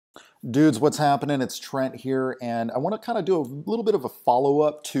Dudes, what's happening? It's Trent here, and I want to kind of do a little bit of a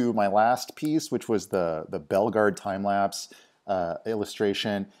follow-up to my last piece, which was the bell guard time-lapse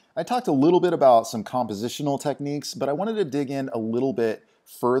illustration. I talked a little bit about some compositional techniques, but I wanted to dig in a little bit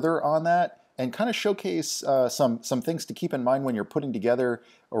further on that and kind of showcase some things to keep in mind when you're putting together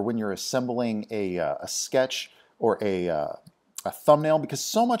or when you're assembling a sketch or a thumbnail, because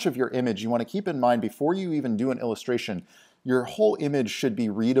so much of your image you want to keep in mind before you even do an illustration. Your whole image should be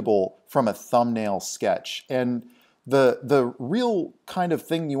readable from a thumbnail sketch. And the real kind of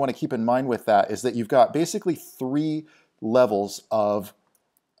thing you want to keep in mind with that is that you've got basically three levels of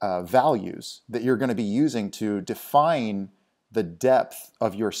values that you're going to be using to define the depth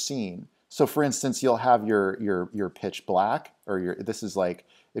of your scene. So for instance, you'll have your pitch black, or this is like,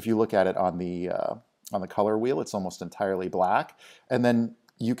 if you look at it on the color wheel, it's almost entirely black. And then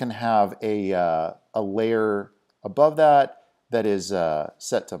you can have a layer above that that is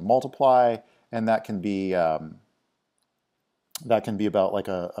set to multiply, and that can be about like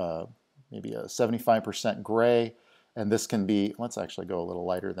maybe a 75% gray, and this can be, let's actually go a little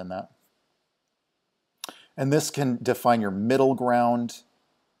lighter than that. And this can define your middle ground.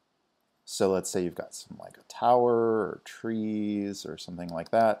 So let's say you've got some like a tower or trees or something like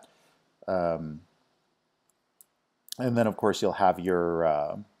that. And then of course you'll have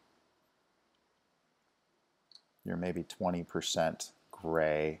your maybe 20%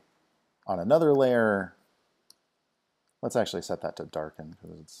 gray on another layer. Let's actually set that to darken,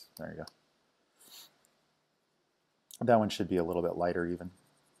 because it's, there you go. That one should be a little bit lighter even.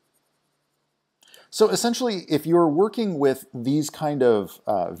 So essentially, if you're working with these kind of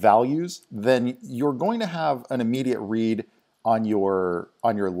values, then you're going to have an immediate read on your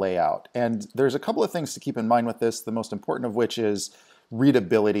layout. And there's a couple of things to keep in mind with this, the most important of which is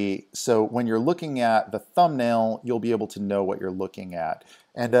readability. So when you're looking at the thumbnail, you'll be able to know what you're looking at.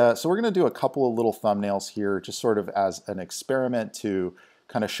 And so we're going to do a couple of little thumbnails here, just sort of as an experiment to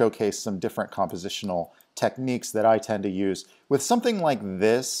kind of showcase some different compositional techniques that I tend to use. With something like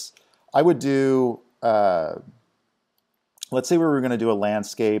this, I would do, let's say we were going to do a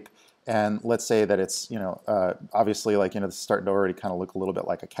landscape, and let's say that it's, obviously, like, it's starting to already kind of look a little bit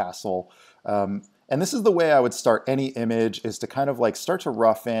like a castle. And this is the way I would start any image, is to kind of like start to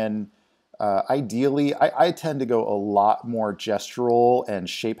rough in. Ideally, I tend to go a lot more gestural and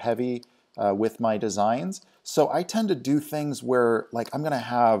shape heavy with my designs. So I tend to do things where, like, I'm going to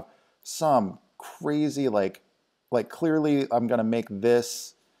have some crazy, like clearly I'm going to make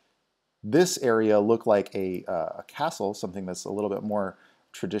this area look like a castle, something that's a little bit more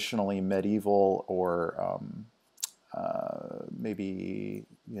traditionally medieval, or maybe,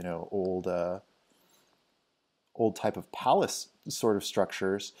 old type of palace sort of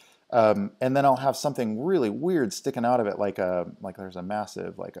structures. And then I'll have something really weird sticking out of it, like there's a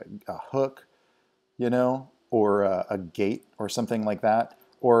massive, like a hook, or a gate or something like that,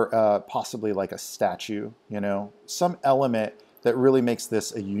 or possibly like a statue, some element that really makes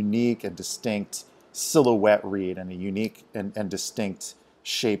this a unique and distinct silhouette read and a unique and distinct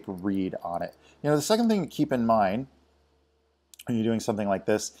shape read on it. The second thing to keep in mind when you're doing something like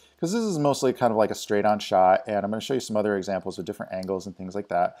this, because this is mostly kind of like a straight-on shot, and I'm going to show you some other examples of different angles and things like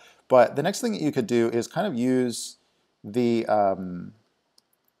that. But the next thing that you could do is kind of use the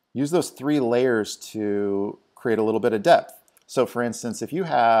use those three layers to create a little bit of depth. So, for instance, if you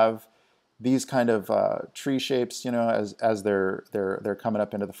have these kind of tree shapes, as they're coming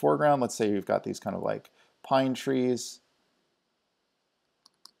up into the foreground, let's say you've got these kind of like pine trees.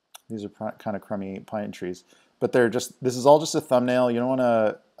 These are kind of crummy pine trees. But this is all just a thumbnail. You don't want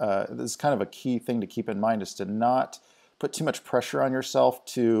to, this is kind of a key thing to keep in mind, is to not put too much pressure on yourself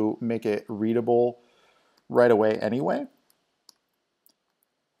to make it readable right away anyway.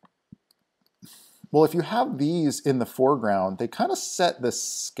 Well, if you have these in the foreground, they kind of set the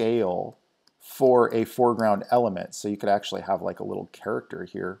scale for a foreground element. So you could actually have like a little character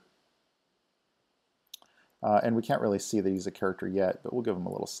here. And we can't really see that he's a character yet, but we'll give him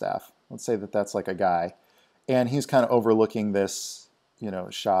a little staff. Let's say that that's like a guy. And he's kind of overlooking this,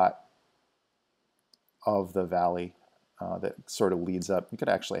 shot of the valley that sort of leads up. You could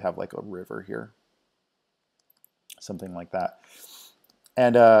actually have like a river here, something like that.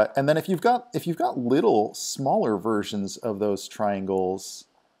 And then if you've got little smaller versions of those triangles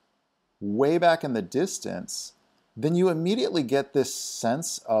way back in the distance, then you immediately get this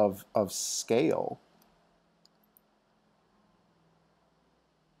sense of scale.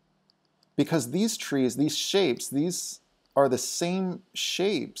 Because these trees, these shapes, these are the same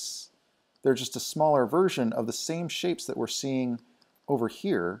shapes. They're just a smaller version of the same shapes that we're seeing over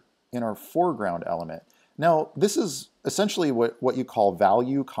here in our foreground element. Now, this is essentially what you call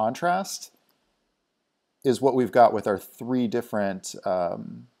value contrast, is what we've got with our three different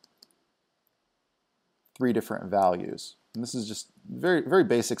values. And this is just very, very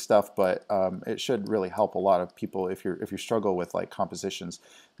basic stuff, but it should really help a lot of people if you struggle with like compositions.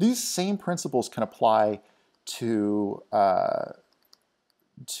 These same principles can apply to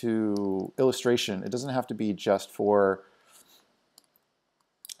illustration. It doesn't have to be just for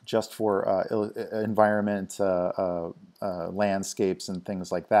environment, landscapes, and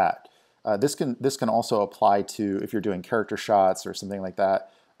things like that. This can also apply to if you're doing character shots or something like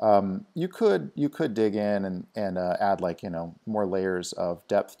that. You could dig in and add like more layers of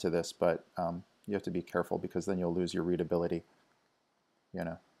depth to this, but you have to be careful because then you'll lose your readability.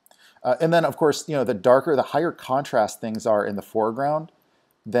 And then of course the higher contrast things are in the foreground,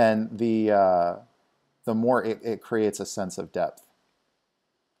 then the more it creates a sense of depth.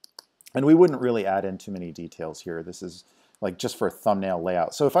 And we wouldn't really add in too many details here. This is like just for thumbnail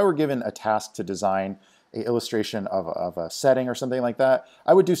layout. So if I were given a task to design an illustration of a setting or something like that,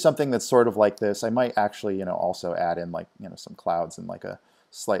 I would do something that's sort of like this. I might actually also add in like some clouds and like a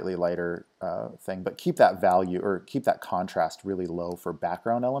slightly lighter thing, but keep that value or keep that contrast really low for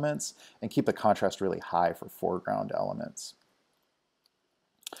background elements and keep the contrast really high for foreground elements.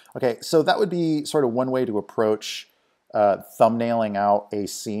 Okay, so that would be sort of one way to approach thumbnailing out a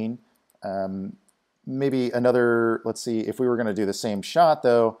scene. Maybe another, let's see, if we were going to do the same shot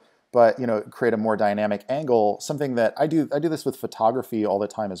though, but create a more dynamic angle, something that I do this with photography all the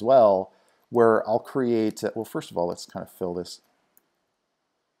time as well, where I'll create, well, first of all, let's kind of fill this.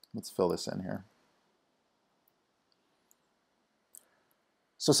 Let's fill this in here.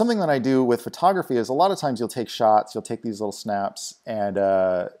 So something that I do with photography is a lot of times you'll take shots, you'll take these little snaps, and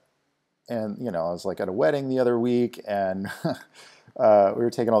I was like at a wedding the other week, and we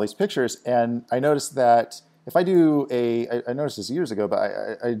were taking all these pictures, and I noticed that if I do I noticed this years ago,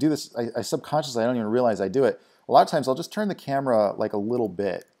 but I do this, I subconsciously, I don't even realize I do it. A lot of times I'll just turn the camera like a little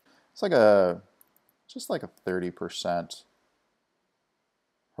bit. It's like just like a 30%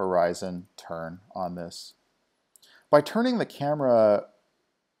 horizon turn on this. By turning the camera,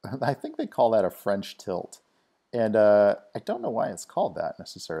 I think they call that a French tilt. And I don't know why it's called that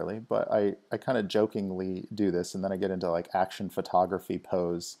necessarily, but I kind of jokingly do this, and then I get into like action photography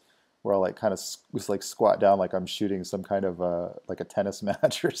pose where I'll like kind of just like squat down like I'm shooting some kind of like a tennis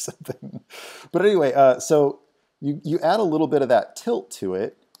match or something. But anyway, so you add a little bit of that tilt to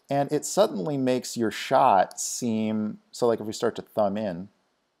it, and it suddenly makes your shot seem, so like if we start to thumb in,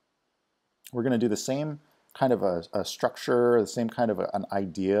 we're going to do the same kind of a structure, the same kind of an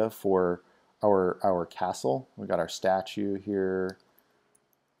idea for our castle. We got our statue here.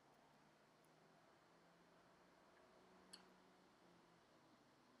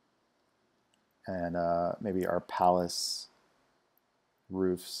 And maybe our palace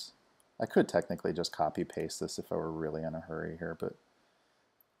roofs. I could technically just copy paste this if I were really in a hurry here, but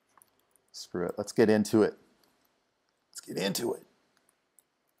screw it. Let's get into it. Let's get into it.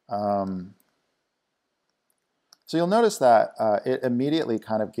 So you'll notice that it immediately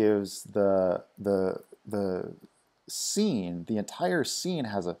kind of gives the scene, the entire scene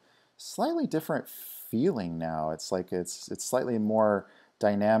has a slightly different feeling now. It's like it's slightly more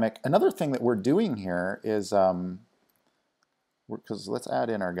dynamic. Another thing that we're doing here is, because let's add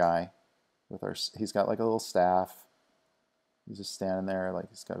in our guy with he's got like a little staff. He's just standing there, like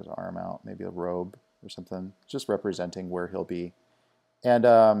he's got his arm out, maybe a robe or something, just representing where he'll be.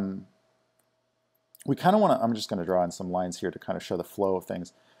 And we kind of want to, I'm just going to draw in some lines here to kind of show the flow of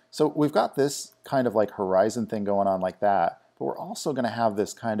things. So we've got this kind of like horizon thing going on like that, but we're also going to have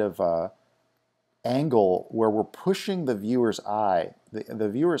this kind of angle where we're pushing the viewer's eye. The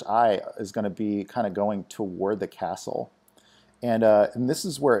viewer's eye is going to be kind of going toward the castle. And this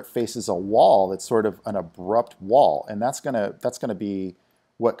is where it faces a wall that's sort of an abrupt wall. And that's gonna be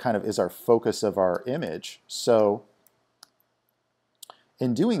what kind of is our focus of our image. So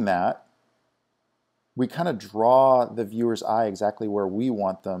in doing that, we kind of draw the viewer's eye exactly where we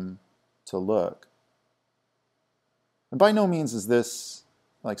want them to look. And by no means is this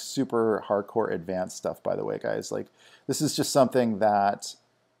like super hardcore advanced stuff, by the way, guys. Like, this is just something that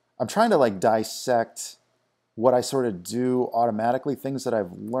I'm trying to like dissect what I sort of do automatically, things that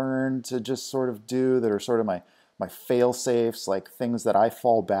I've learned to just sort of do that are sort of my fail-safes, like things that I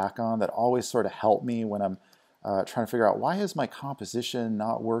fall back on that always sort of help me when I'm trying to figure out why is my composition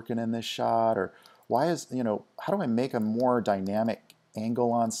not working in this shot, or why is, how do I make a more dynamic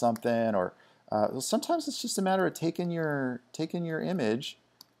angle on something, or sometimes it's just a matter of taking your image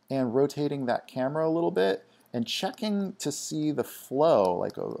and rotating that camera a little bit and checking to see the flow,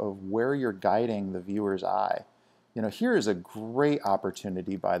 like of where you're guiding the viewer's eye. You know, here is a great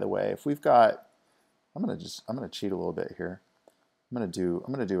opportunity, by the way. If we've got, I'm gonna cheat a little bit here. I'm gonna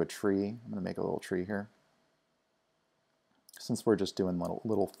do a tree. I'm gonna make a little tree here. Since we're just doing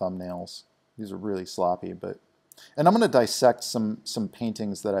little thumbnails, these are really sloppy, but, and I'm gonna dissect some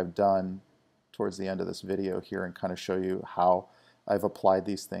paintings that I've done towards the end of this video here and kind of show you how I've applied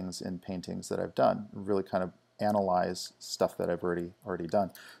these things in paintings that I've done. Really kind of analyze stuff that I've already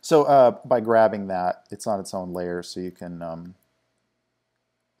done. So by grabbing that, it's on its own layer, so you can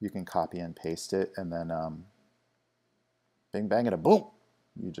copy and paste it, and then bing bang it a boom.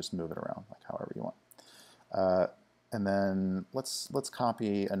 You just move it around like however you want. And then let's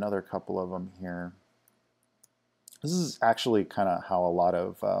copy another couple of them here. This is actually kind of how a lot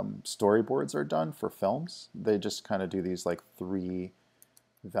of storyboards are done for films. They just kind of do these like 3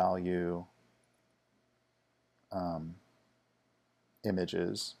 value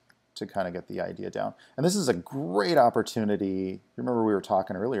images to kind of get the idea down. And this is a great opportunity. Remember we were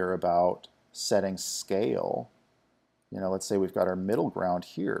talking earlier about setting scale. You know, let's say we've got our middle ground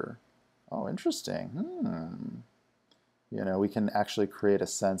here. Oh, interesting. You know, we can actually create a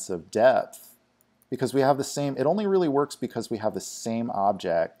sense of depth because we have the same, it only really works because we have the same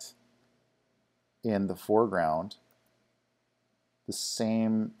object in the foreground, the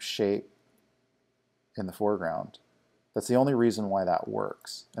same shape in the foreground. That's the only reason why that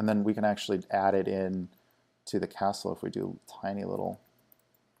works. And then we can actually add it in to the castle if we do tiny little,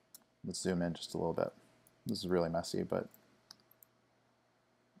 let's zoom in just a little bit. This is really messy, but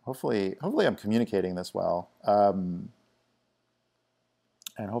hopefully I'm communicating this well.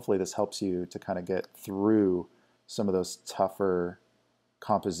 And hopefully this helps you to kind of get through some of those tougher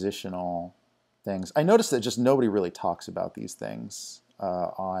compositional things. I noticed that just nobody really talks about these things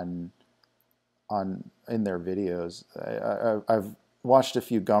in their videos. I've watched a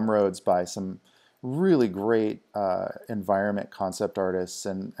few Gumroads by some really great environment concept artists,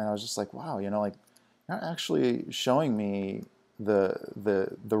 and I was just like, wow, you know, like you're not actually showing me the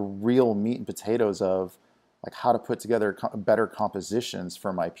real meat and potatoes of like how to put together better compositions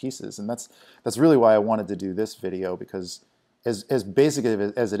for my pieces. And that's really why I wanted to do this video, because as basic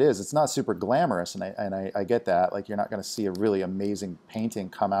as it is, it's not super glamorous, and I get that. Like, you're not going to see a really amazing painting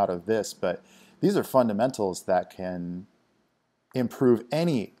come out of this, but these are fundamentals that can improve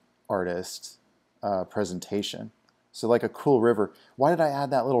any artist presentation. So like a cool river. Why did I add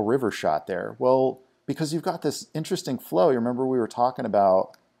that little river shot there? Well, because you've got this interesting flow. You remember we were talking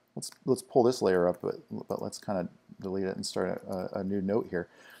about, let's pull this layer up, but let's kind of delete it and start a new note here.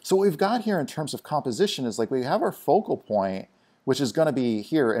 So what we've got here in terms of composition is like we have our focal point, which is going to be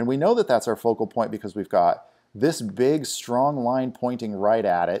here, and we know that that's our focal point because we've got this big strong line pointing right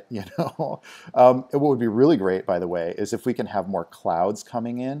at it, you know. What would be really great, by the way, is if we can have more clouds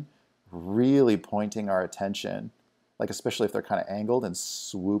coming in, really pointing our attention, like especially if they're kind of angled and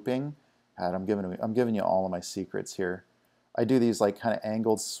swooping. And I'm giving you all of my secrets here. I do these like kind of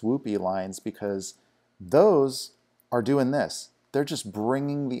angled swoopy lines because those are doing this. They're just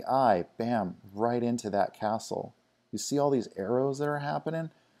bringing the eye, bam, right into that castle. You see all these arrows that are happening?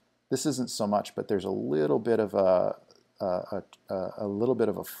 This isn't so much, but there's a little bit of a little bit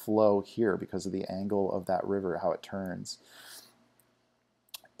of a flow here because of the angle of that river, how it turns.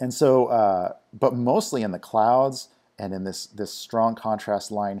 And so, but mostly in the clouds and in this strong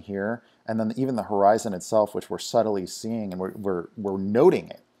contrast line here, and then even the horizon itself, which we're subtly seeing, and we're noting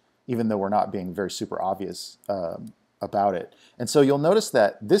it, even though we're not being very super obvious about it. And so you'll notice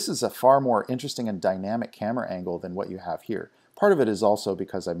that this is a far more interesting and dynamic camera angle than what you have here. Part of it is also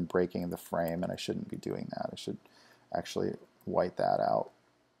because I'm breaking the frame, and I shouldn't be doing that. I should actually white that out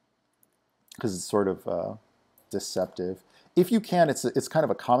because it's sort of deceptive. If you can, it's kind of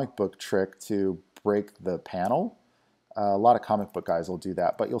a comic book trick to break the panel. A lot of comic book guys will do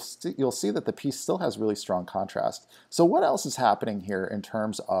that, but you'll see that the piece still has really strong contrast. So what else is happening here in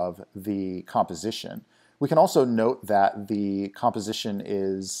terms of the composition? We can also note that the composition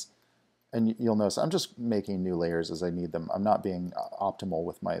is, and you'll notice I'm just making new layers as I need them. I'm not being optimal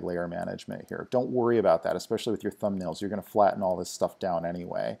with my layer management here. Don't worry about that, especially with your thumbnails. You're going to flatten all this stuff down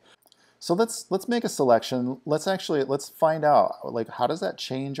anyway. So let's make a selection. Let's find out, like, how does that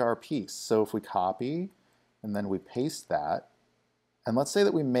change our piece? So if we copy and then we paste that, and let's say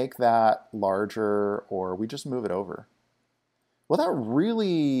that we make that larger or we just move it over. Well, that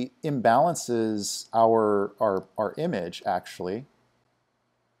really imbalances our image, actually.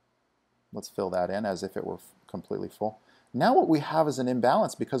 Let's fill that in as if it were completely full. Now what we have is an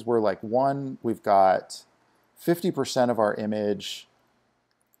imbalance because we're like, we've got 50% of our image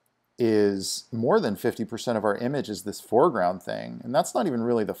is more than 50% of our image is this foreground thing. And that's not even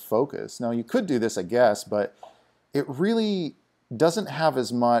really the focus. Now, you could do this, I guess, but it really doesn't have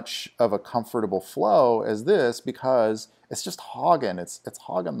as much of a comfortable flow as this because it's just hogging. It's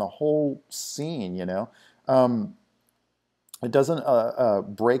hogging the whole scene, you know. It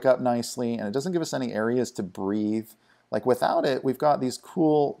doesn't break up nicely, and it doesn't give us any areas to breathe. Like without it, we've got this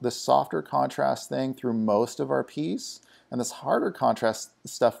softer contrast thing through most of our piece, and this harder contrast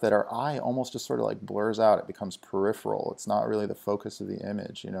stuff that our eye almost just sort of like blurs out. It becomes peripheral. It's not really the focus of the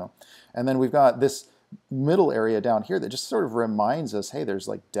image, you know. And then we've got this middle area down here that just sort of reminds us, hey, there's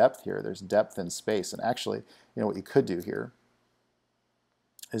like depth here. There's depth in space. And actually, you know, what you could do here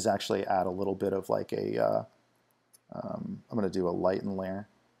is actually add a little bit of like a, I'm going to do a lighten layer.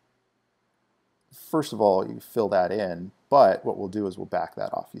 First of all, you fill that in, but what we'll do is we'll back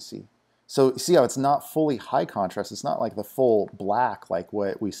that off, you see. So you see how it's not fully high contrast. It's not like the full black like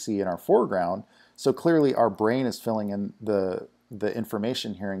what we see in our foreground. So clearly our brain is filling in the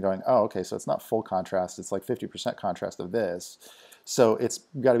information here and going, oh, okay, so it's not full contrast. It's like 50% contrast of this. So it's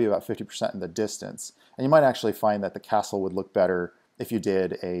got to be about 50% in the distance. And you might actually find that the castle would look better if you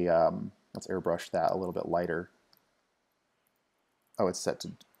did a, let's airbrush that a little bit lighter. Oh, it's set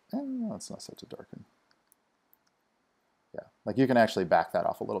to, no, it's not set to darken. Yeah, like you can actually back that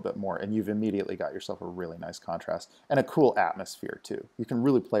off a little bit more and you've immediately got yourself a really nice contrast and a cool atmosphere too. You can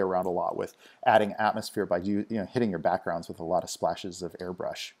really play around a lot with adding atmosphere by hitting your backgrounds with a lot of splashes of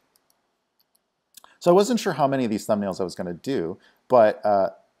airbrush. So I wasn't sure how many of these thumbnails I was going to do, but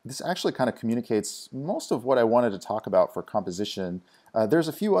this actually kind of communicates most of what I wanted to talk about for composition. There's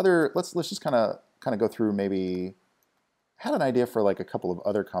a few other, let's just kind of go through maybe, had an idea for like a couple of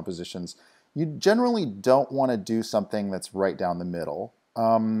other compositions. You generally don't want to do something that's right down the middle.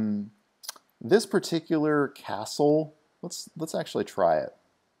 This particular castle, let's actually try it.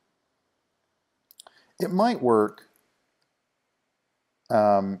 It might work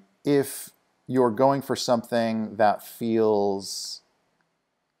if you're going for something that feels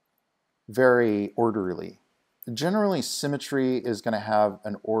very orderly. Generally, symmetry is going to have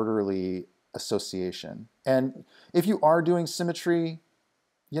an orderly association. And if you are doing symmetry,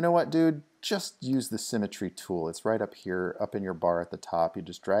 you know what, dude? Just use the symmetry tool. It's right up here, up in your bar at the top. You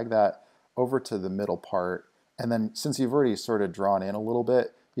just drag that over to the middle part. And then since you've already sort of drawn in a little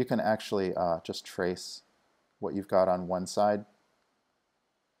bit, you can actually just trace what you've got on one side.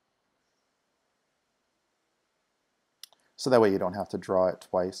 So that way you don't have to draw it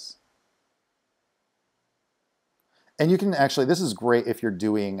twice. And you can actually, this is great if you're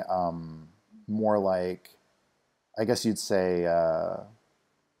doing more like, I guess you'd say,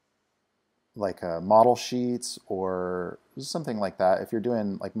 like model sheets or something like that. If you're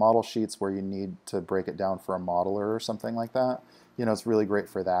doing like model sheets where you need to break it down for a modeler or something like that, you know, it's really great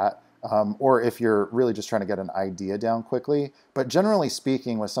for that. Or if you're really just trying to get an idea down quickly. But generally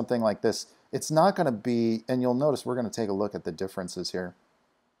speaking, with something like this, it's not going to be, and you'll notice we're going to take a look at the differences here.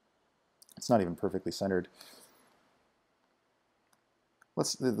 It's not even perfectly centered.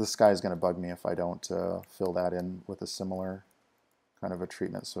 The sky is going to bug me if I don't fill that in with a similar kind of a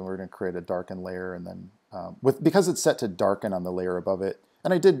treatment. So we're going to create a darken layer, and then because it's set to darken on the layer above it.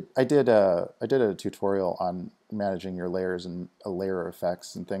 And I did a tutorial on managing your layers and layer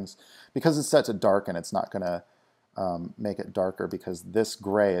effects and things. Because it's set to darken, it's not going to make it darker because this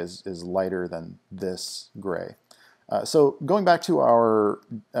gray is lighter than this gray. So going back to our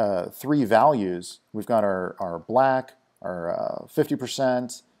three values, we've got our black, our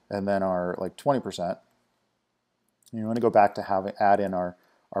 50%, and then our like 20%. You want to go back to add in our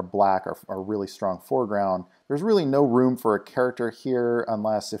black, our really strong foreground. There's really no room for a character here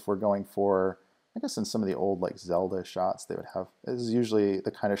unless if we're going for, I guess in some of the old like Zelda shots they would have. This is usually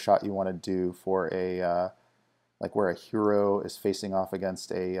the kind of shot you want to do for a, like where a hero is facing off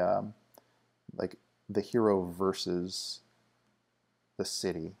against a, like the hero versus the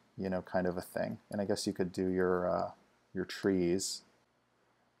city, you know, kind of a thing. And I guess you could do your trees.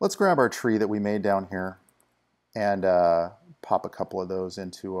 Let's grab our tree that we made down here and pop a couple of those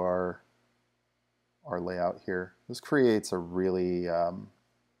into our layout here. This creates a really,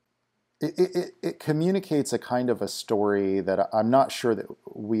 it communicates a kind of a story that I'm not sure that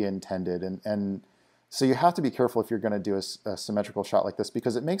we intended. And so you have to be careful if you're going to do a symmetrical shot like this,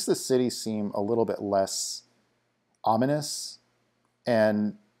 because it makes the city seem a little bit less ominous.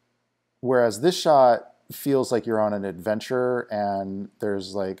 And whereas this shot feels like you're on an adventure and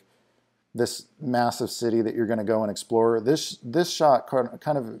there's like this massive city that you're going to go and explore, this shot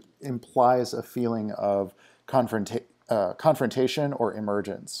kind of implies a feeling of confrontation or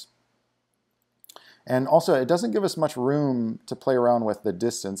emergence. And also, it doesn't give us much room to play around with the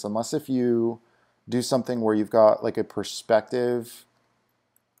distance, unless if you do something where you've got like a perspective.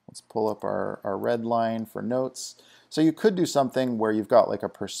 Let's pull up our red line for notes. So you could do something where you've got like a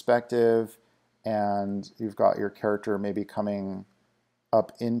perspective and you've got your character maybe coming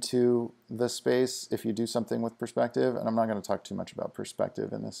up into the space if you do something with perspective. And I'm not going to talk too much about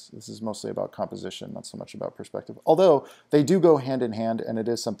perspective in this. This is mostly about composition, not so much about perspective. Although they do go hand in hand, and it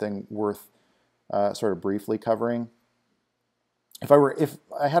is something worth sort of briefly covering. If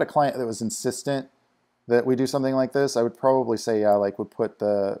I had a client that was insistent that we do something like this, I would probably say, yeah, like we'll put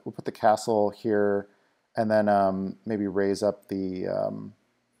the castle here, and then maybe raise up the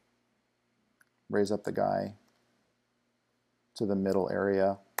guy to the middle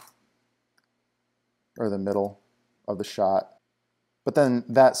area, or the middle of the shot. But then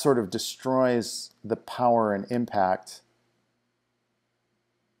that sort of destroys the power and impact.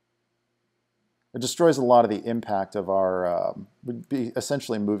 It destroys a lot of the impact of our, would be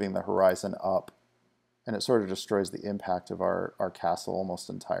essentially moving the horizon up. And it sort of destroys the impact of our castle almost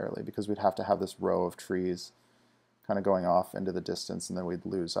entirely, because we'd have to have this row of trees kind of going off into the distance, and then we'd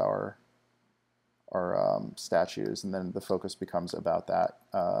lose our statues, and then the focus becomes about that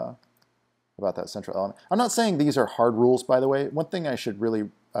central element. I'm not saying these are hard rules, by the way. One thing I should really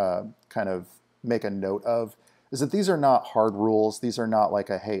kind of make a note of is that these are not hard rules. These are not like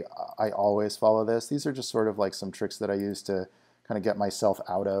hey, I always follow this. These are just sort of like some tricks that I use to kind of get myself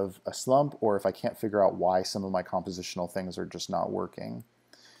out of a slump, or if I can't figure out why some of my compositional things are just not working.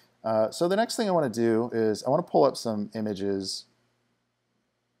 So the next thing I want to do is I want to pull up some images.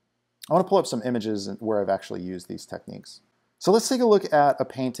 I want to pull up some images where I've actually used these techniques. So let's take a look at a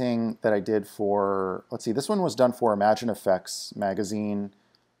painting that I did for, let's see, this one was done for Imagine Effects magazine,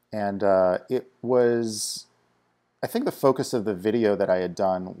 and it was, I think the focus of the video that I had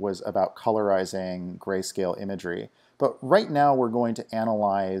done was about colorizing grayscale imagery. But right now we're going to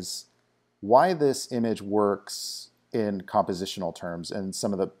analyze why this image works in compositional terms, and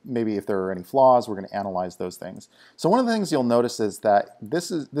some of the, maybe if there are any flaws, we're going to analyze those things. So one of the things you'll notice is that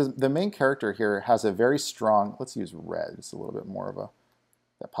this is the main character here has a very strong, let's use red, it's a little bit more of a,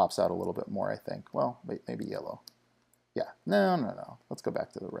 that pops out a little bit more, I think. Well, maybe yellow. Yeah, no, let's go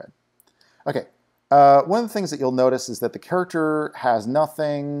back to the red. Okay, one of the things that you'll notice is that the character has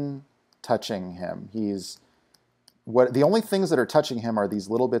nothing touching him. The only things that are touching him are these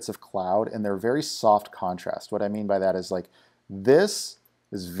little bits of cloud, and they're very soft contrast. What I mean by that is like, this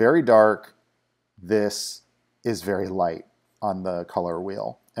is very dark, this is very light on the color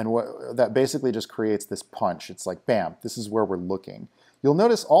wheel. And that basically just creates this punch. It's like, bam, this is where we're looking. You'll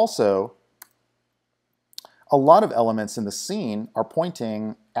notice also a lot of elements in the scene are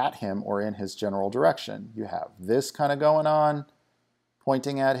pointing at him or in his general direction. You have this kind of going on,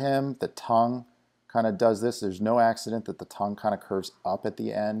 pointing at him, the tongue kind of does this. There's no accident that the tongue kind of curves up at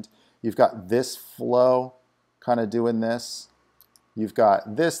the end. You've got this flow kind of doing this. You've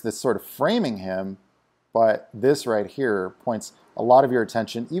got this that's sort of framing him, but this right here points a lot of your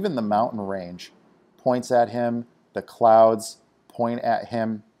attention. Even the mountain range points at him. The clouds point at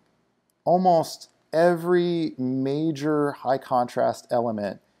him. Almost every major high contrast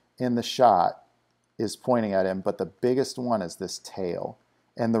element in the shot is pointing at him, but the biggest one is this tail.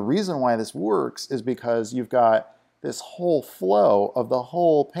 And the reason why this works is because you've got this whole flow of the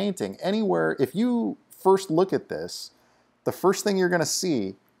whole painting. Anywhere, if you first look at this, the first thing you're going to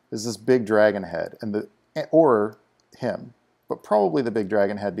see is this big dragon head, or him, but probably the big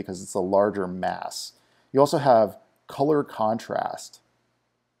dragon head because it's a larger mass. You also have color contrast.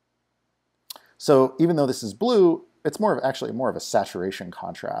 So even though this is blue, it's actually more of a saturation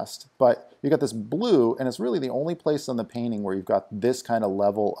contrast, but you got this blue, and it's really the only place on the painting where you've got this kind of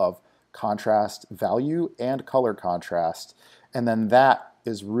level of contrast value and color contrast, and then that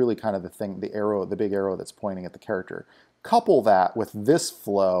is really kind of the thing, the big arrow that's pointing at the character. Couple that with this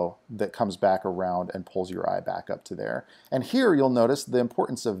flow that comes back around and pulls your eye back up to there. And here you'll notice the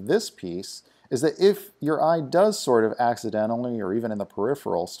importance of this piece is that if your eye does sort of accidentally, or even in the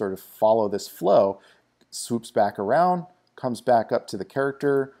peripheral, sort of follow this flow, swoops back around, comes back up to the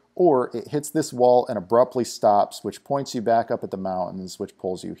character, or it hits this wall and abruptly stops, which points you back up at the mountains, which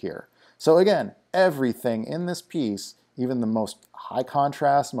pulls you here. So again, everything in this piece, even the most high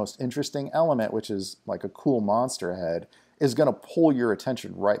contrast, most interesting element, which is like a cool monster head, is going to pull your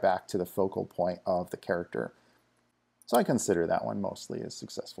attention right back to the focal point of the character. So I consider that one mostly a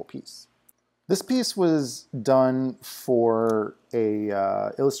successful piece. This piece was done for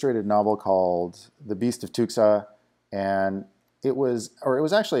a illustrated novel called The Beast of Tuxa, and it was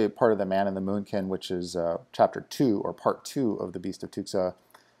actually a part of The Man in the Moonkin, which is chapter 2 or part 2 of The Beast of Tuxa.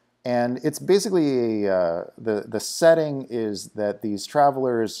 And it's basically the setting is that these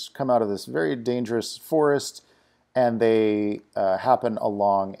travelers come out of this very dangerous forest, and they happen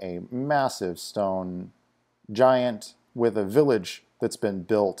along a massive stone giant with a village that's been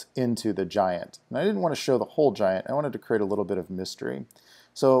built into the giant. And I didn't want to show the whole giant. I wanted to create a little bit of mystery.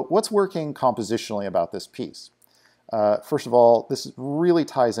 So what's working compositionally about this piece? First of all, this really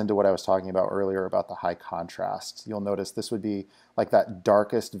ties into what I was talking about earlier about the high contrast. You'll notice this would be like that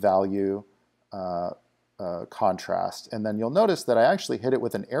darkest value contrast. And then you'll notice that I actually hit it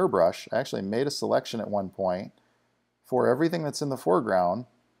with an airbrush. I actually made a selection at one point for everything that's in the foreground.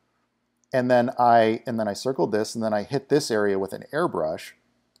 And then I circled this, and then I hit this area with an airbrush,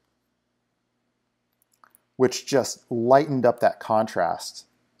 which just lightened up that contrast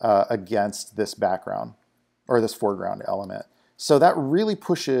against this background, or this foreground element. So that really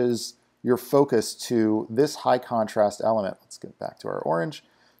pushes your focus to this high contrast element. Let's get back to our orange.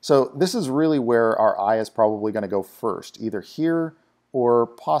 So this is really where our eye is probably going to go first, either here or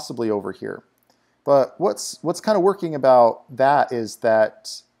possibly over here. But what's kind of working about that is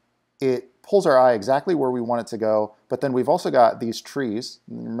that it pulls our eye exactly where we want it to go, but then we've also got these trees.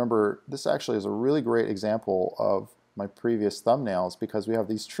 And remember, this actually is a really great example of my previous thumbnails, because we have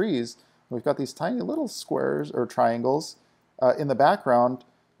these trees. We've got these tiny little squares or triangles in the background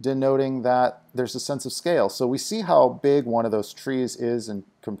denoting that there's a sense of scale. So we see how big one of those trees is in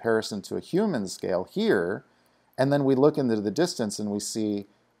comparison to a human scale here, and then we look into the distance and we see,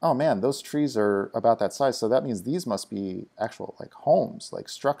 oh man, those trees are about that size, so that means these must be actual like homes, like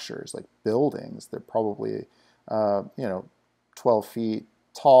structures, like buildings. They're probably 12 feet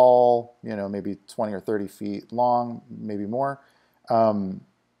tall, maybe 20 or 30 feet long, maybe more.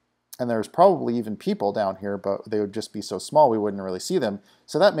 And there's probably even people down here, but they would just be so small we wouldn't really see them.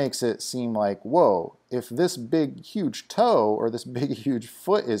 So that makes it seem like, whoa, if this big, huge toe or this big, huge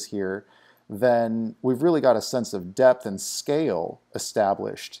foot is here, then we've really got a sense of depth and scale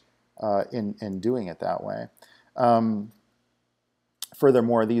established in doing it that way.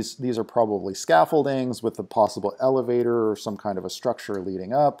 Furthermore, these are probably scaffoldings with a possible elevator or some kind of a structure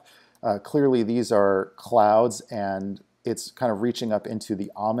leading up. Clearly, these are clouds, and it's kind of reaching up into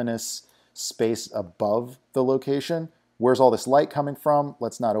the ominous space above the location. Where's all this light coming from?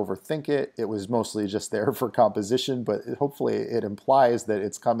 Let's not overthink it. It was mostly just there for composition, but hopefully it implies that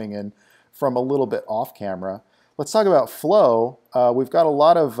it's coming in from a little bit off camera. Let's talk about flow. We've got a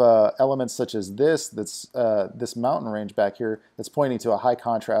lot of elements such as this mountain range back here that's pointing to a high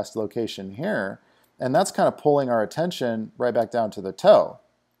contrast location here. And that's kind of pulling our attention right back down to the toe.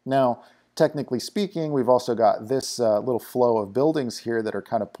 Now, technically speaking, we've also got this little flow of buildings here that are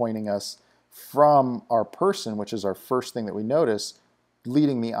kind of pointing us from our person, which is our first thing that we notice,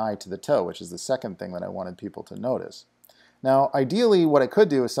 leading the eye to the toe, which is the second thing that I wanted people to notice. Now, ideally, what I could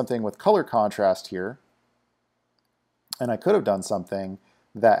do is something with color contrast here. And I could have done something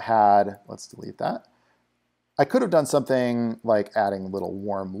that had, let's delete that. I could have done something like adding little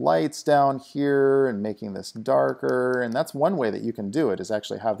warm lights down here and making this darker. And that's one way that you can do it, is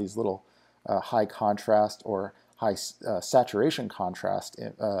actually have these little high contrast or high saturation contrast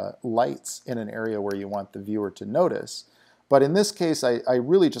lights in an area where you want the viewer to notice. But in this case, I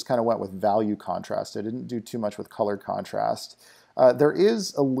really just kind of went with value contrast. I didn't do too much with color contrast. There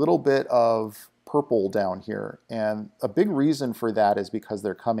is a little bit of purple down here, and a big reason for that is because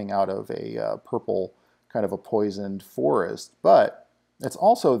they're coming out of a purple kind of a poisoned forest, but it's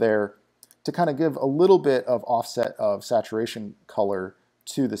also there to kind of give a little bit of offset of saturation color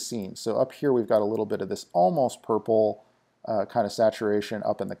to the scene. So up here we've got a little bit of this almost purple kind of saturation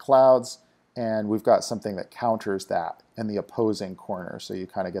up in the clouds, and we've got something that counters that in the opposing corner. So you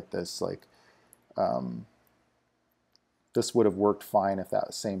kind of get this like, this would have worked fine if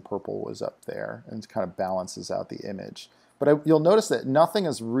that same purple was up there, and it kind of balances out the image. But you'll notice that nothing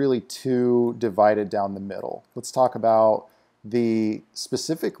is really too divided down the middle. Let's talk about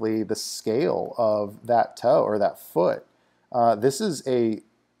specifically the scale of that toe or that foot. This is a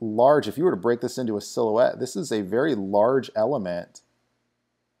large, if you were to break this into a silhouette, this is a very large element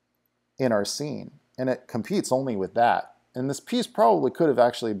in our scene, and it competes only with that. And this piece probably could have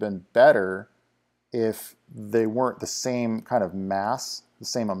actually been better if they weren't the same kind of mass, the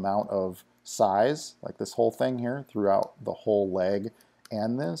same amount of size, like this whole thing here throughout the whole leg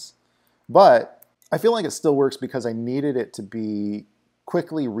and this. But I feel like it still works because I needed it to be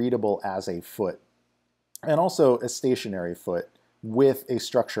quickly readable as a foot, and also a stationary foot with a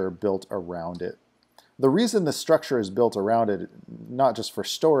structure built around it. The reason the structure is built around it, not just for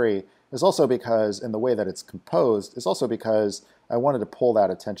story, is also because, in the way that it's composed, is also because I wanted to pull that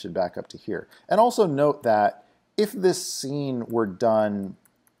attention back up to here. And also note that if this scene were done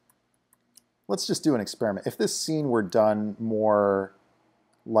let's just do an experiment. If this scene were done more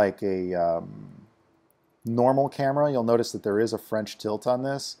like a normal camera, you'll notice that there is a French tilt on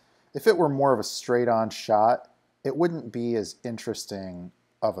this. If it were more of a straight-on shot, it wouldn't be as interesting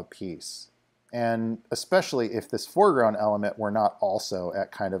of a piece. And especially if this foreground element were not also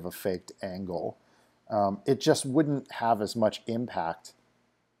at kind of a faked angle, it just wouldn't have as much impact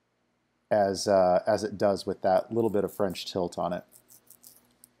as it does with that little bit of French tilt on it.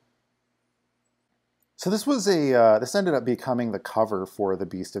 So this was this ended up becoming the cover for The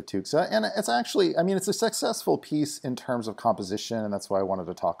Beast of Tuxa, and it's actually, I mean, it's a successful piece in terms of composition, and that's why I wanted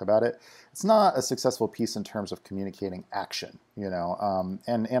to talk about it. It's not a successful piece in terms of communicating action, you know,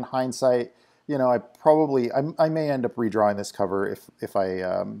 and in hindsight, you know, I may end up redrawing this cover if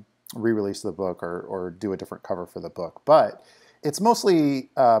I re-release the book or do a different cover for the book, but it's mostly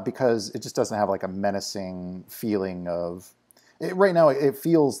because it just doesn't have like a menacing feeling of, right now it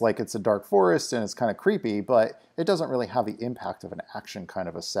feels like it's a dark forest and it's kind of creepy, but it doesn't really have the impact of an action kind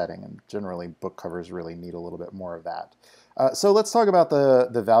of a setting, and generally book covers really need a little bit more of that. So let's talk about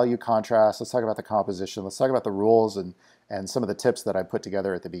the value contrast, let's talk about the composition, let's talk about the rules and some of the tips that I put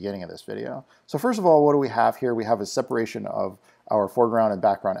together at the beginning of this video. So first of all, what do we have here? We have a separation of our foreground and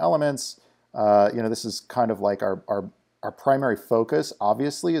background elements. You know, this is kind of like our primary focus,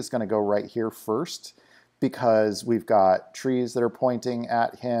 obviously, is going to go right here first, because we've got trees that are pointing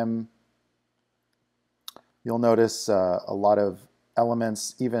at him. You'll notice a lot of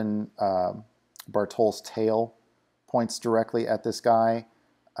elements, even Bartol's tail points directly at this guy.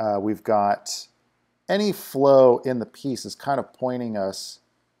 We've got any flow in the piece is kind of pointing us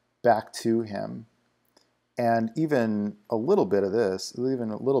back to him. And even a little bit of this,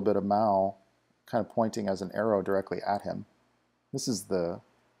 even a little bit of Mao kind of pointing as an arrow directly at him. This is the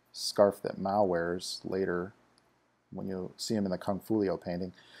scarf that Mao wears later when you see him in the Kung Fulio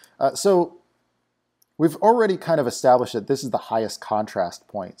painting. So we've already kind of established that this is the highest contrast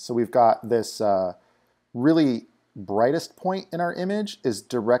point. So we've got this really brightest point in our image is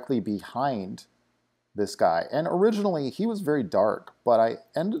directly behind this guy. And originally he was very dark, but I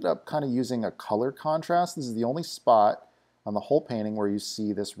ended up kind of using a color contrast. This is the only spot on the whole painting where you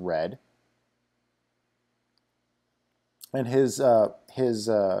see this red. And his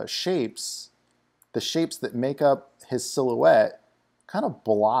shapes, the shapes that make up his silhouette, kind of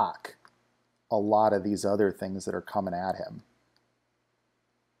block a lot of these other things that are coming at him,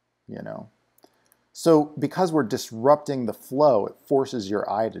 you know. So because we're disrupting the flow, it forces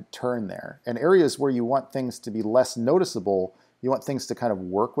your eye to turn there. And areas where you want things to be less noticeable, you want things to kind of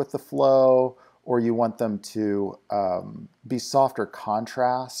work with the flow, or you want them to be softer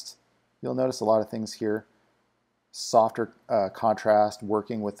contrast. You'll notice a lot of things here. Softer contrast,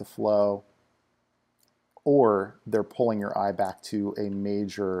 working with the flow, or they're pulling your eye back to a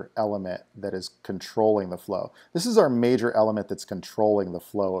major element that is controlling the flow. This is our major element that's controlling the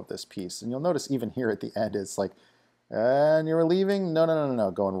flow of this piece. And you'll notice even here at the end, it's like, and you're leaving? No, no, no, no,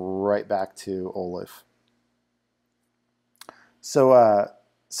 no, going right back to Olaf.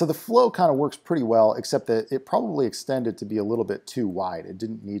 So the flow kind of works pretty well, except that it probably extended to be a little bit too wide. It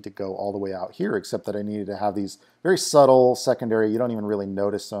didn't need to go all the way out here, except that I needed to have these very subtle secondary, you don't even really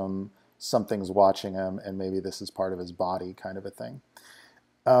notice them, something's watching him, and maybe this is part of his body kind of a thing.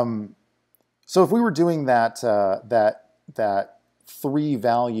 So if we were doing that, that three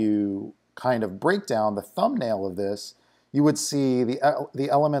value kind of breakdown, the thumbnail of this, you would see the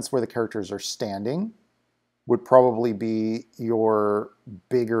elements where the characters are standing would probably be your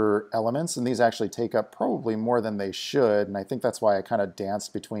bigger elements, and these actually take up probably more than they should, and I think that's why I kind of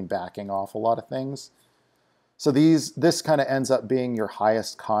danced between backing off a lot of things. So this kind of ends up being your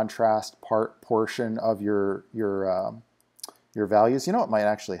highest contrast portion of your values. You know what might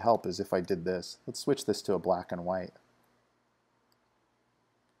actually help is if I did this. Let's switch this to a black and white.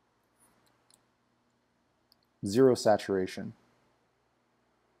 0 saturation.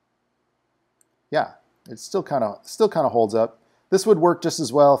 Yeah. It still kind of holds up. This would work just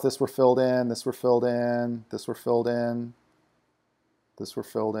as well if this were filled in, this were filled in, this were filled in, this were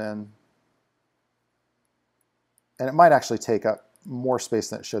filled in. And it might actually take up more space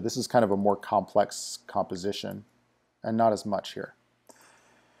than it should. This is kind of a more complex composition and not as much here.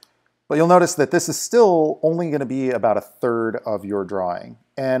 But you'll notice that this is still only going to be about 1/3 of your drawing.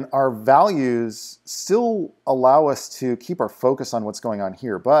 And our values still allow us to keep our focus on what's going on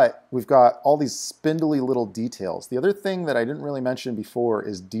here, but we've got all these spindly little details. The other thing that I didn't really mention before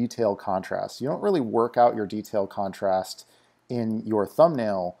is detail contrast. You don't really work out your detail contrast in your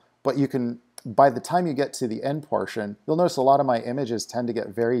thumbnail, but you can, by the time you get to the end portion, you'll notice a lot of my images tend to get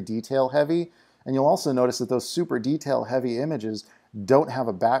very detail heavy, and you'll also notice that those super detail heavy images don't have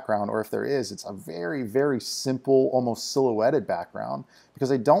a background, or if there is, it's a very, very simple, almost silhouetted background,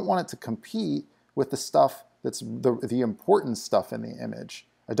 because I don't want it to compete with the stuff that's the important stuff in the image.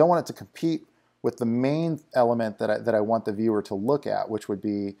 I don't want it to compete with the main element that I want the viewer to look at, which would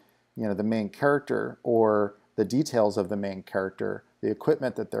be, you know, the main character, or the details of the main character, the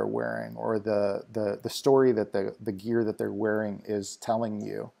equipment that they're wearing, or the story that the gear that they're wearing is telling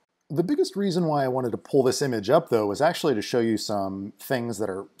you. The biggest reason why I wanted to pull this image up, though, was actually to show you some things that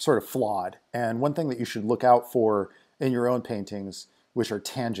are sort of flawed. And one thing that you should look out for in your own paintings, which are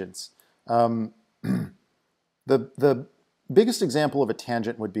tangents. The biggest example of a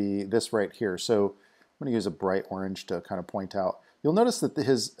tangent would be this right here. So I'm going to use a bright orange to kind of point out. You'll notice that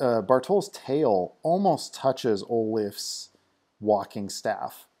his Bartol's tail almost touches Olaf's walking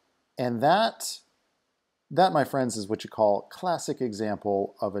staff. And that, my friends, is what you call a classic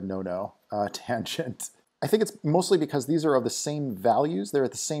example of a no-no tangent. I think it's mostly because these are of the same values. They're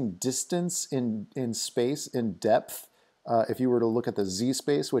at the same distance in space, in depth. If you were to look at the Z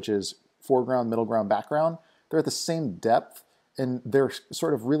space, which is foreground, middle ground, background, they're at the same depth, and they're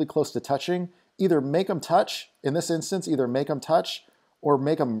sort of really close to touching. Either make them touch, in this instance, either make them touch or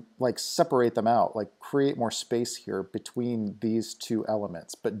make them like separate them out, like create more space here between these two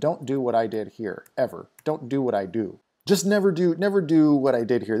elements. But don't do what I did here, ever. Don't do what I do. Just never do what I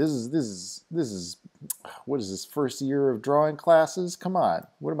did here. This is what is this, first year of drawing classes? Come on,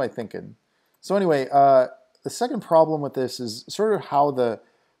 what am I thinking? So anyway, the second problem with this is sort of how the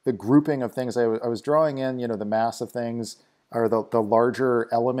grouping of things I was drawing in, you know, the mass of things, or the larger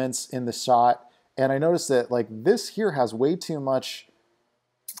elements in the shot. And I noticed that like this here has way too much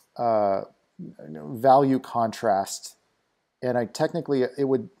value contrast. And it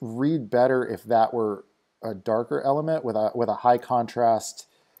would read better if that were a darker element with a high contrast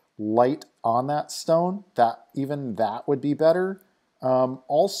light on that stone. Even that would be better.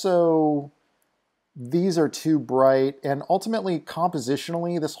 Also, these are too bright, and ultimately,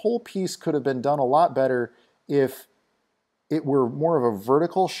 compositionally, this whole piece could have been done a lot better if it were more of a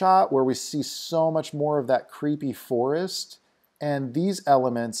vertical shot where we see so much more of that creepy forest, and these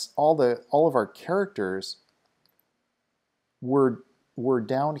elements, all of our characters, were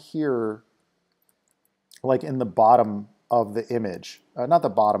down here, like in the bottom of the image. Not the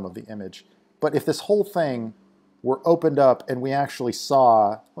bottom of the image, but if this whole thing were opened up and we actually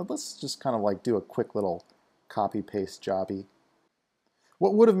saw, well, let's just kind of like do a quick little copy-paste jobby.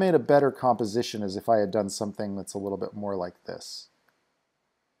 What would have made a better composition is if I had done something that's a little bit more like this.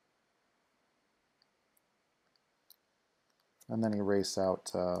 And then erase out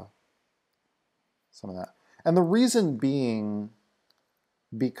some of that. And the reason being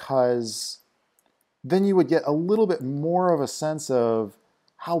because then you would get a little bit more of a sense of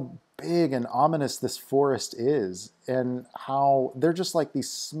how big and ominous this forest is, and how they're just like these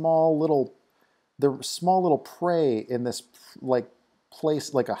small little prey in this like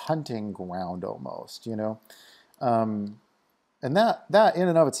place, like a hunting ground almost, you know. And that in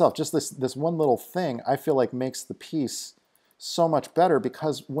and of itself, just this one little thing, I feel like makes the piece so much better,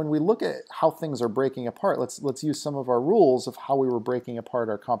 because when we look at how things are breaking apart, let's use some of our rules of how we were breaking apart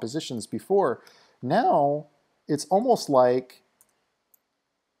our compositions before. Now it's almost like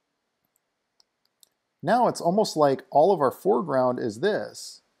all of our foreground is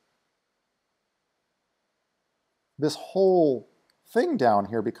this whole thing down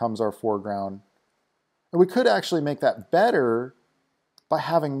here becomes our foreground. And we could actually make that better by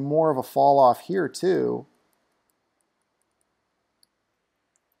having more of a fall off here too,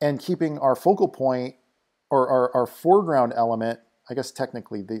 and keeping our focal point, or our foreground element. I guess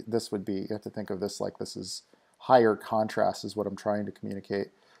technically this would be, you have to think of this like this is higher contrast is what I'm trying to communicate.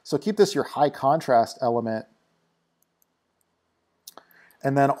 So keep this your high contrast element,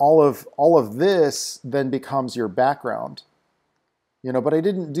 and then all of this then becomes your background. You know, but I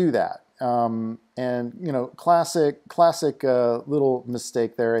didn't do that. And you know, classic little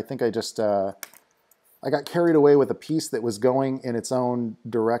mistake there. I think I just I got carried away with a piece that was going in its own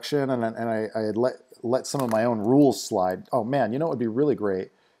direction, and I had let some of my own rules slide. Oh man, you know, it would be really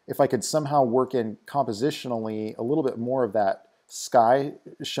great if I could somehow work in compositionally a little bit more of that sky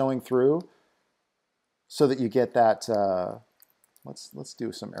showing through, so that you get that. Let's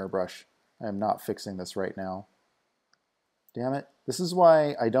do some airbrush. I am not fixing this right now. Damn it. This is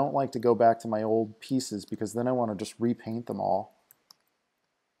why I don't like to go back to my old pieces, because then I want to just repaint them all.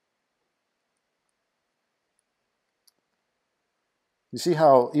 You see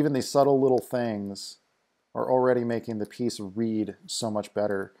how even these subtle little things are already making the piece read so much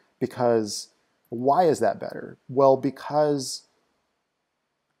better. Because why is that better? Well, because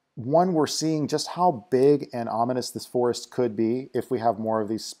one, we're seeing just how big and ominous this forest could be if we have more of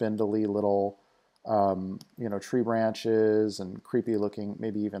these spindly little, tree branches and creepy looking,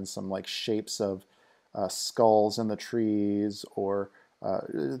 maybe even some like shapes of skulls in the trees or uh,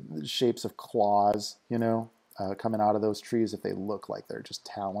 shapes of claws, coming out of those trees if they look like they're just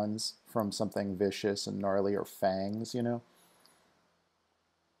talons from something vicious and gnarly or fangs.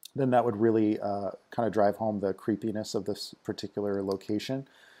 Then that would really kind of drive home the creepiness of this particular location.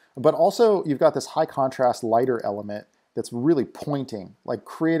 But also, you've got this high contrast lighter element that's really pointing, like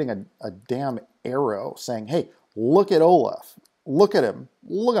creating a damn arrow saying, hey, look at Olaf. Look at him.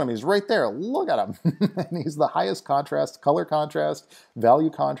 Look at him. He's right there. Look at him. And he's the highest contrast, color contrast, value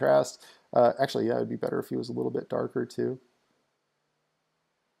contrast. Actually, yeah, it'd be better if he was a little bit darker too.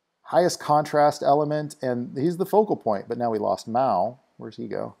 Highest contrast element, and he's the focal point, but now we lost Mao. Where's he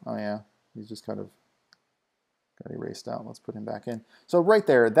go? Oh, yeah. He's just kind of got erased out. Let's put him back in. So right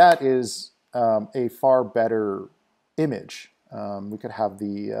there, that is a far better image. We could have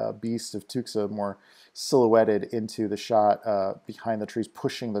the beast of Tuxa more silhouetted into the shot behind the trees,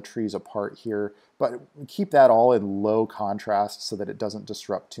 pushing the trees apart here. But keep that all in low contrast so that it doesn't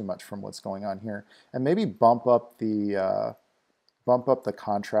disrupt too much from what's going on here. And maybe bump up the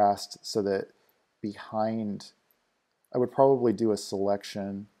contrast so that behind, I would probably do a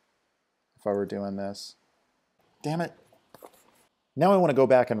selection if I were doing this. Damn it. Now I want to go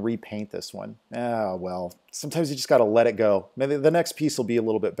back and repaint this one. Ah, well, sometimes you just got to let it go. Maybe the next piece will be a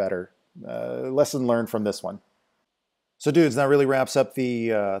little bit better. Lesson learned from this one. So dudes, that really wraps up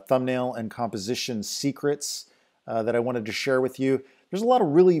the thumbnail and composition secrets that I wanted to share with you. There's a lot of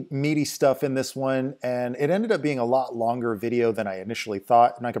really meaty stuff in this one, and it ended up being a lot longer video than I initially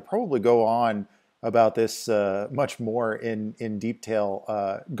thought, and I could probably go on about this much more in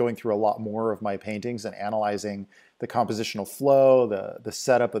detail, going through a lot more of my paintings and analyzing the compositional flow, the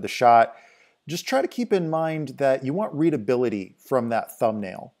setup of the shot. Just try to keep in mind that you want readability from that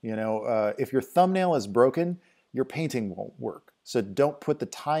thumbnail. If your thumbnail is broken, your painting won't work. So don't put the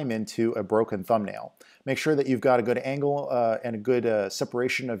time into a broken thumbnail. Make sure that you've got a good angle and a good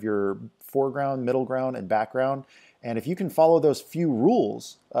separation of your foreground, middle ground, and background. And if you can follow those few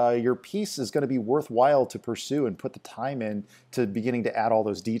rules, your piece is going to be worthwhile to pursue and put the time in to beginning to add all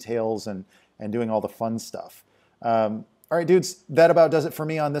those details and doing all the fun stuff. All right, dudes, that about does it for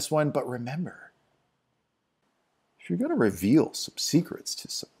me on this one. But remember, if you're going to reveal some secrets to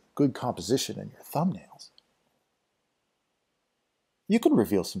some good composition in your thumbnails, you can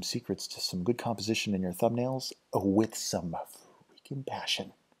reveal some secrets to some good composition in your thumbnails with some freaking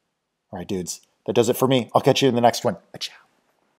passion. All right, dudes, that does it for me. I'll catch you in the next one. Ciao.